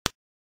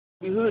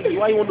Hoodie,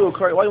 why you wanna do a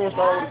crazy? Why you wanna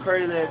start with a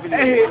crazy ass video?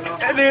 Hey,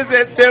 and then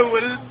said tell me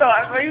when it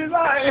starts. So he was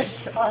like,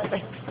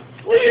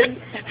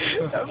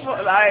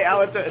 I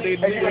was telling you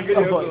video.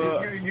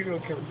 You gonna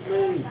come?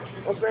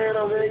 I'm saying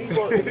though, man, you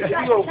gonna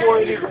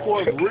record this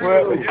record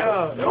real.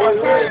 Yeah. You know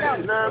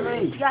what I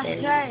mean? You got the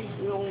game.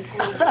 You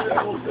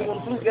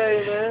gonna flip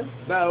game, man.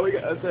 Nah, we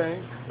got a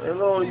thing. As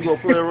long as you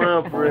gonna play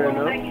around for real,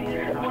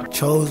 no?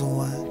 Chosen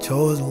one,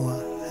 chosen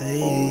one.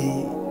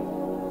 Hey.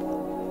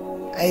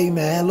 Hey,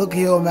 man, look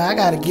here, man. I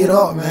gotta get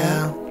up,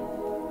 man.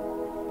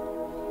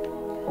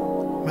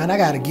 Man, I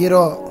gotta get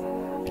up.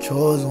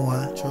 Chosen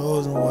one,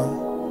 chosen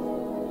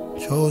one.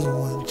 Chosen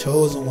one,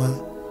 chosen one.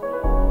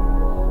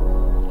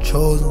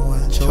 Chosen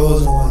one,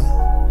 chosen one.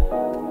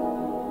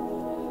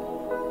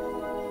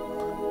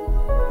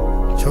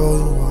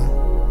 Chosen one.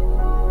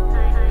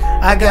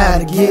 I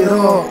gotta get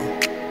up.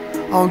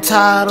 I'm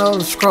tired of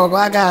the struggle,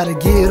 I gotta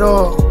get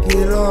up.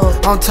 Get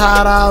up. I'm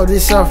tired of all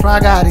this suffering, I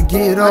gotta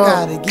get up. I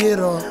gotta get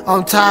up.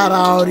 I'm tired of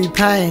all these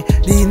pain.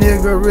 These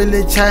niggas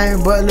really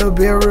change, but Lil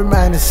Bill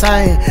remain the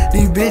same.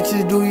 These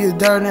bitches do you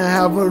dirty and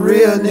have a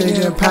real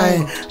nigga in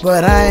pain.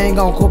 But I ain't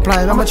gon'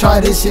 complain, I'ma try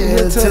this shit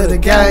here to the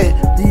game.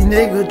 These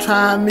niggas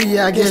trying me,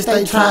 I guess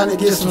they trying to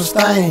get some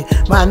stain.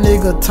 My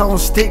nigga tone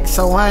stick,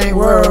 so I ain't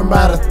worried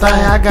about a thing.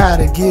 I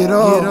gotta get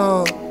up. Get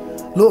up.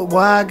 Look, boy,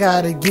 I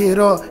gotta get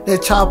up.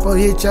 That chopper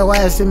hit your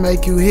ass and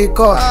make you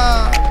hiccup.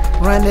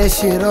 Run that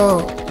shit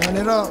up. Run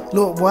it up.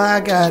 Look, boy, I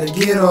gotta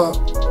get up.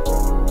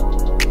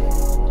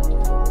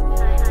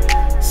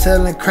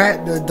 Selling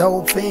crack, the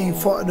dope fiend.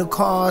 Fuck the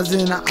cars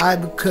in the eye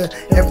because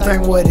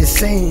everything what it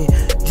seem.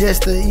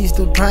 Just the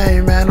Easter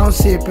pain, man. I'm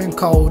sipping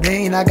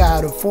codeine. I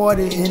got a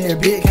 40 and that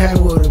bitch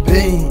came with a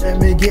bean. Let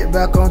me get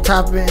back on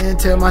top of it and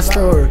tell my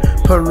story.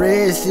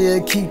 Perez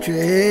still keep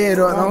your head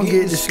up, don't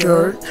get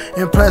discouraged.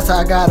 And plus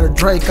I got a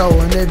Draco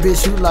and that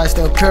bitch shoot like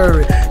Steph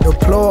Curry. The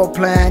floor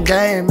playing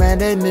game, man.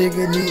 That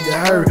nigga need to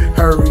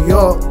hurry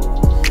up.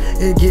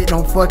 It get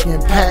them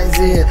fucking packs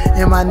in.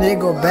 And my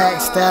nigga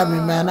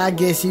backstabbing, man. I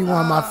guess he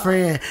want my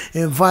friend.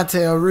 And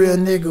Vontae a real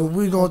nigga,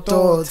 we gon'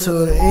 throw it to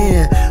the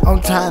end. I'm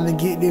trying to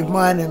get this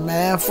money,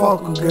 man.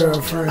 Fuck a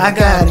girlfriend. I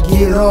gotta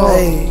get up.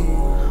 Hey.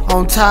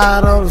 I'm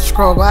tired of the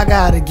struggle, I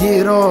gotta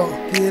get up.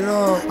 Get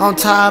up. I'm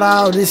tired of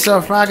all this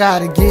suffering, I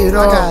gotta get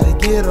up. I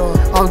gotta get up.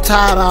 I'm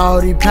tired of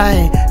all these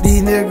pain.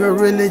 These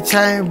niggas really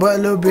change, but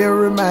Lil Bill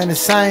remain the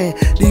same.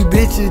 These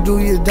bitches do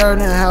you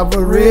dirty and have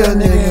a real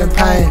nigga in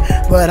pain.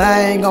 But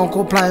I ain't gon'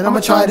 complain,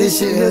 I'ma try this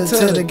shit here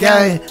to the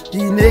game.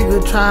 These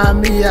niggas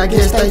trying me, I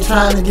guess they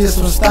trying to get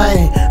some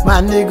stain.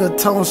 My nigga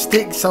tone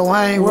stick, so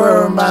I ain't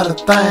worried about a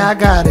thing. I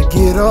gotta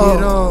get up.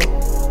 Get up.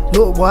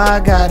 Look, boy, I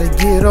gotta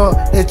get up.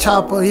 That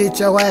chopper hit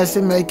your ass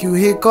and make you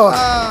hiccup.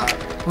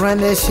 Run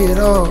that shit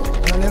up.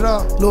 Run it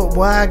up. Look,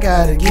 boy, I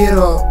gotta get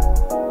up.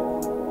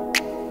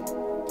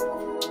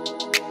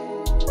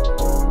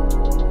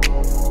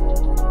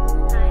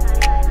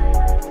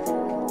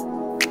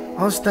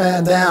 I'm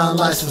staying down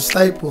like some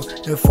staples.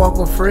 And fuck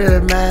a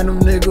friend, man, them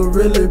niggas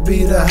really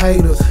be the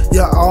haters.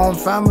 Your own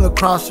family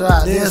cross you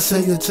out, they'll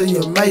send you to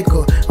your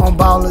maker. I'm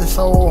ballin'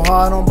 so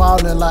hard, I'm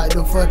ballin' like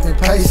the fucking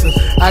Pacers.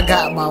 I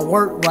got my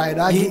work right,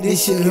 I get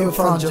this shit here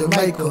from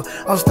Jamaica.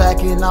 I'm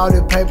stacking all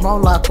the paper,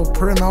 I'm like a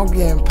print, I'm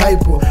getting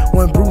paper.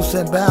 When Bruce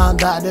and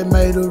Bound out, they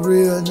made a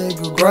real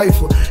nigga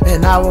grateful.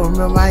 And I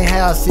remember I ain't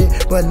have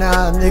shit, but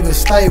now a nigga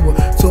stable.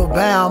 Took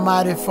Bound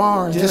mighty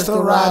foreign just to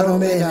ride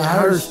him in the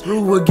hearse.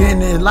 Through was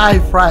getting his life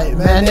right,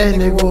 man, that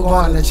nigga was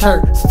going to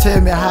church. So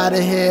tell me how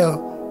the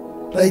hell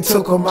they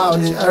took him out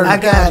this earth. I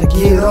gotta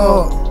get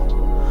up.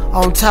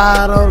 I'm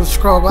tired of the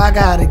struggle, I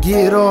gotta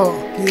get up.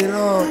 Get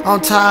up.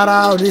 I'm tired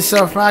of all this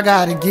suffering, I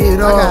gotta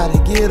get up. I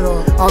gotta get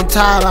up. I'm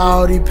tired of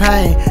all these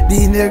pain.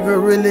 These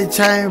niggas really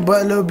change,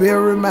 but Lil Bill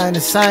remain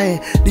the same.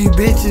 These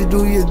bitches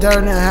do you dirty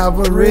and have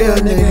a real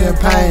nigga in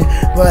pain.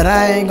 But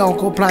I ain't gon'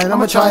 complain,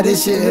 I'ma try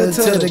this shit here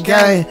to the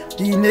game.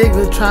 These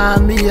niggas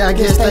trying me, I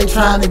guess they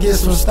trying to get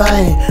some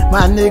stain.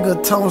 My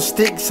nigga tone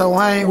stick, so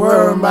I ain't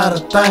worried about a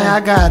thing.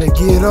 I gotta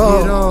get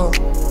up. Get up.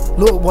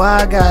 Look, boy,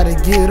 I gotta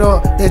get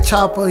up. That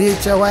chopper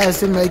hit your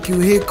ass and make you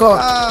hiccup.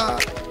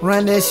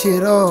 Run that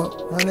shit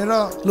up. Run it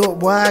up. Look,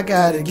 boy, I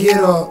gotta get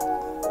up.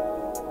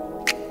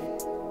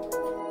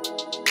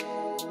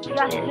 You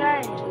got the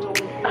game.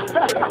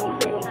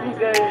 Flip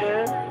game,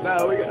 man.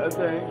 Nah, we got a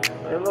thing.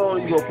 As long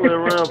as you gonna play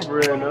around for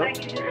real, no?